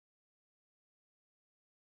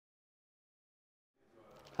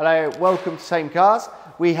Hello, welcome to Thame Cars.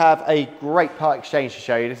 We have a great part exchange to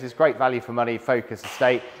show you. This is great value for money, Focus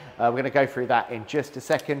Estate. We're going to go through that in just a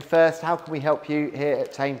second. First, how can we help you here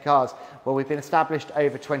at Thame Cars? Well, we've been established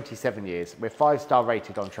over 27 years. We're 5-star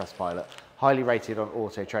rated on Trustpilot, highly rated on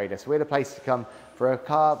Autotrader. So we're the place to come for a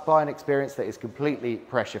car buying experience that is completely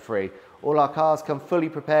pressure-free. All our cars come fully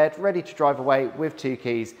prepared, ready to drive away with 2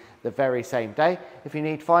 keys the very same day. If you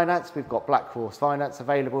need finance, we've got Blackhorse finance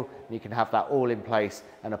available, and you can have that all in place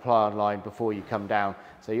and apply online before you come down.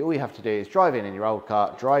 So all you have to do is drive in your old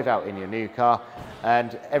car, drive out in your new car,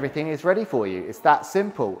 and everything is ready for you. It's that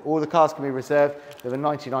simple. All the cars can be reserved with a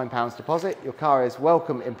 £99 deposit. Your car is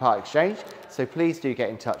welcome in part exchange, so please do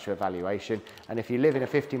get in touch with evaluation. And if you live in a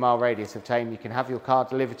 50-mile radius of Thame, you can have your car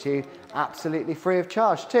delivered to you absolutely free of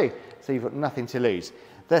charge too. So you've got nothing to lose.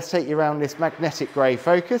 Let's take you around this magnetic grey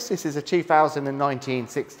Focus. This is a 2019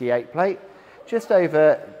 68 plate, just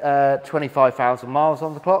over 25,000 miles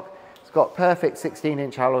on the clock. It's got perfect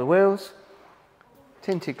 16-inch alloy wheels,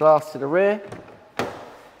 tinted glass to the rear.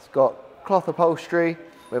 It's got cloth upholstery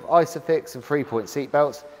with Isofix and 3-point seat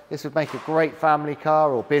belts. This would make a great family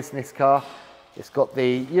car or business car. It's got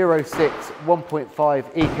the Euro 6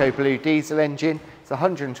 1.5 EcoBlue diesel engine. It's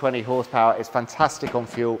 120 horsepower. It's fantastic on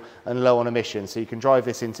fuel and low on emissions, so you can drive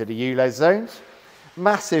this into the ULEZ zones.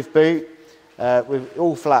 Massive boot with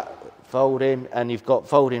all flat folding, and you've got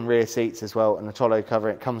folding rear seats as well, and the tonneau cover.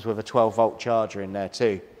 It comes with a 12-volt charger in there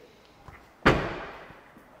too.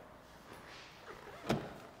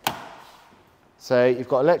 So you've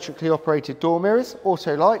got electrically operated door mirrors,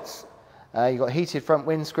 auto lights. You've got heated front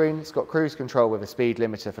windscreen. It's got cruise control with a speed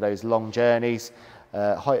limiter for those long journeys,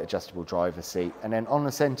 height adjustable driver's seat, and then on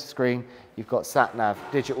the centre screen you've got Sat Nav,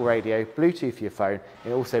 digital radio, Bluetooth for your phone.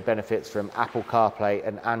 It also benefits from Apple CarPlay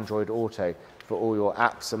and Android Auto for all your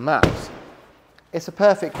apps and maps. It's a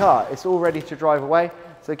perfect car. It's all ready to drive away,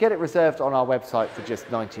 so get it reserved on our website for just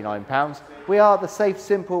 £99. We are the safe,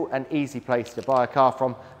 simple and easy place to buy a car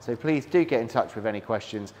from, so please do get in touch with any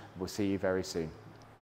questions. We'll see you very soon.